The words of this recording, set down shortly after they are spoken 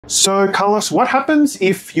So, Carlos, what happens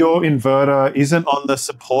if your inverter isn't on the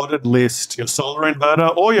supported list, your solar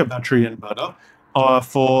inverter or your battery inverter,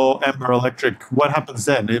 for Amber Electric? What happens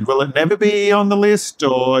then? Will it never be on the list,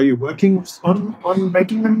 or are you working on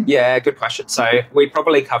making them? Yeah, good question. So we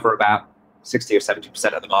probably cover about 60 or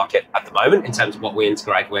 70% of the market at the moment in terms of what we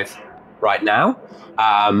integrate with right now.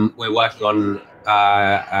 We're working on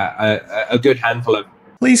a good handful of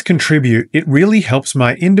Please contribute. It really helps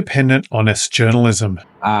my independent, honest journalism.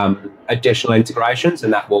 additional integrations,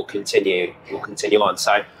 and that will continue on.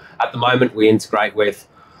 So at the moment, we integrate with,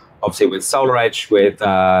 obviously, with SolarEdge, with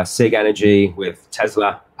Sigenergy, with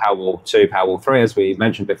Tesla Powerwall 2, Powerwall 3, as we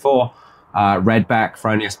mentioned before, Redback,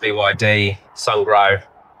 Fronius BYD, SunGrow.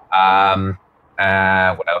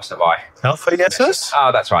 What else have I? Alpha ESS?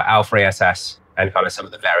 Oh, that's right, Alpha ESS, and kind of some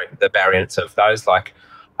of the variants of those, like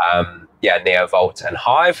Neovolt and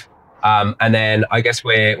Hive. And then I guess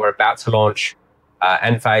we're about to launch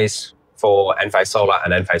Enphase for Enphase Solar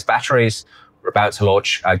and Enphase batteries. We're about to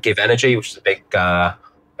launch Give Energy, which is a big,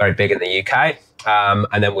 very big in the UK.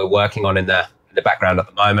 And then we're working on in the background at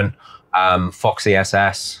the moment, Fox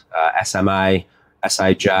ESS, SMA,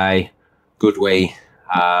 SAJ, Goodwe,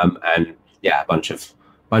 and a bunch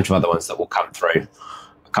of other ones that will come through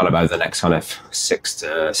kind of over the next kind of 6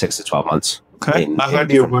 to 12 months. Okay. I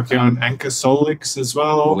heard you're working on Anker Solix as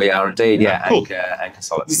well. We are indeed, Cool. Anker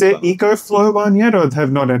Solix. Is there EcoFlow one yet, or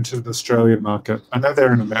have not entered the Australian market? I know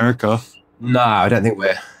they're in America. No, I don't think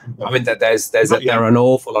we're. I mean, there are an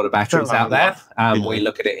awful lot of batteries out there. We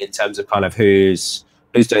look at it in terms of kind of who's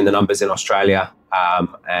doing the numbers in Australia,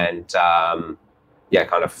 and kind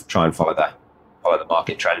of try and follow the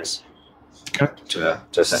market trends. Okay. To a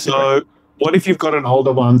certain So, degree. what if you've got an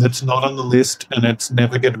older one that's not on the list and it's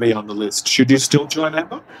never going to be on the list? Should you still join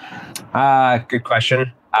Amber? Good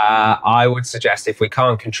question. I would suggest if we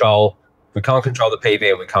can't control the PV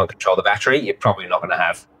and we can't control the battery, you're probably not going to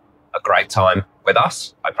have a great time with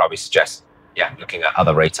us. I'd probably suggest, looking at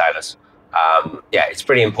other retailers. It's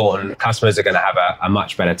pretty important. Customers are going to have a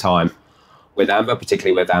much better time with Amber,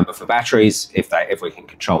 particularly with Amber for batteries, if we can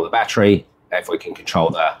control the battery, if we can control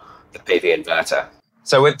the PV inverter.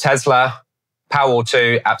 So with Tesla, Powerwall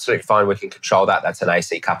 2, absolutely fine. We can control that. That's an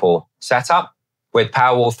AC couple setup. With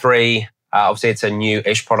Powerwall 3, obviously it's a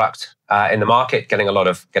new-ish product in the market, getting a lot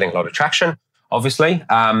of traction. Obviously,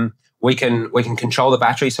 we can control the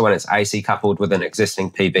battery. So when it's AC coupled with an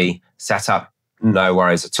existing PV setup, no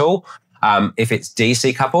worries at all. If it's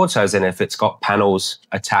DC coupled, so as in if it's got panels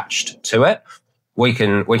attached to it, we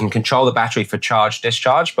can control the battery for charge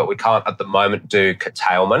discharge, but we can't at the moment do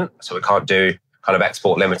curtailment. So we can't do kind of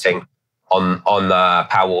export limiting on the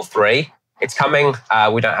Powerwall 3. It's coming.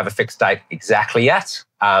 We don't have a fixed date exactly yet,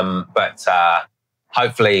 but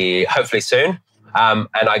hopefully soon. And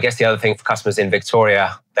I guess the other thing for customers in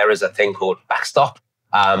Victoria, there is a thing called backstop,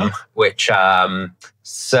 which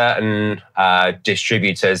certain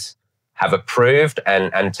distributors have approved,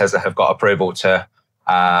 and Tesla have got approval to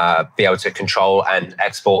be able to control and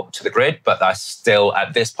export to the grid. But that's still,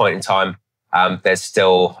 at this point in time, there's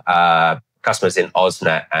still customers in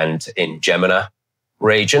AusNet and in Gemini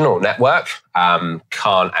region or network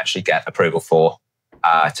can't actually get approval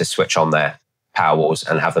to switch on their Powerwalls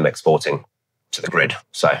and have them exporting to the grid.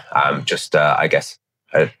 So I guess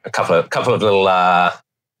a couple of little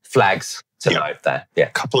flags to note there. Yeah,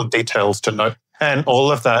 A couple of details to note. And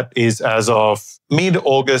all of that is as of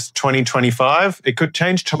mid-August 2025. It could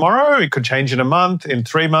change tomorrow. It could change in a month, in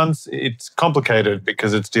 3 months. It's complicated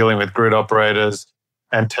because it's dealing with grid operators,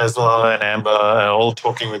 and Tesla and Amber are all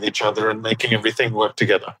talking with each other and making everything work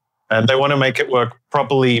together. And they want to make it work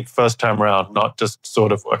properly first time around, not just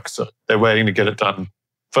sort of work. So they're waiting to get it done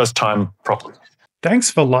first time properly. Thanks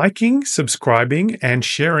for liking, subscribing, and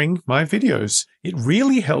sharing my videos. It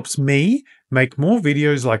really helps me make more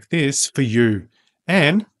videos like this for you.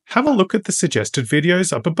 And have a look at the suggested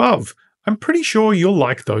videos up above. I'm pretty sure you'll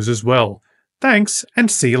like those as well. Thanks,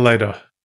 and see you later.